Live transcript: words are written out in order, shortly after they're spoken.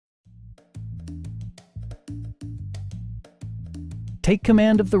Take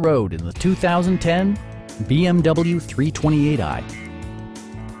command of the road in the 2010 BMW 328i.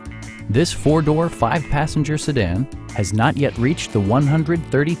 This four-door, five-passenger sedan has not yet reached the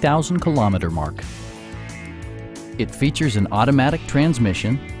 130,000-kilometer mark. It features an automatic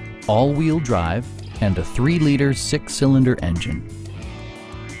transmission, all-wheel drive, and a 3-liter six-cylinder engine.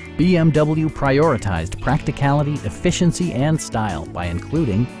 BMW prioritized practicality, efficiency, and style by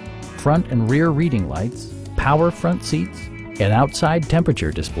including front and rear reading lights, power front seats, an outside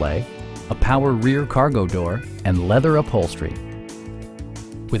temperature display, a power rear cargo door, and leather upholstery.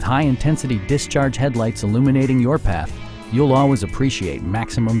 With high-intensity discharge headlights illuminating your path, you'll always appreciate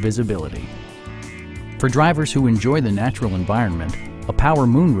maximum visibility. For drivers who enjoy the natural environment, a power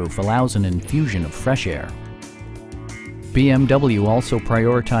moonroof allows an infusion of fresh air. BMW also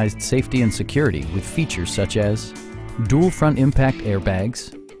prioritized safety and security with features such as dual front impact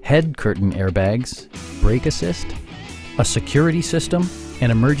airbags, head curtain airbags, brake assist, a security system,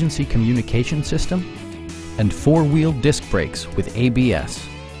 an emergency communication system, and four-wheel disc brakes with ABS.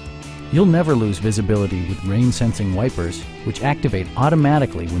 You'll never lose visibility with rain-sensing wipers, which activate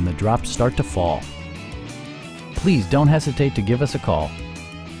automatically when the drops start to fall. Please don't hesitate to give us a call.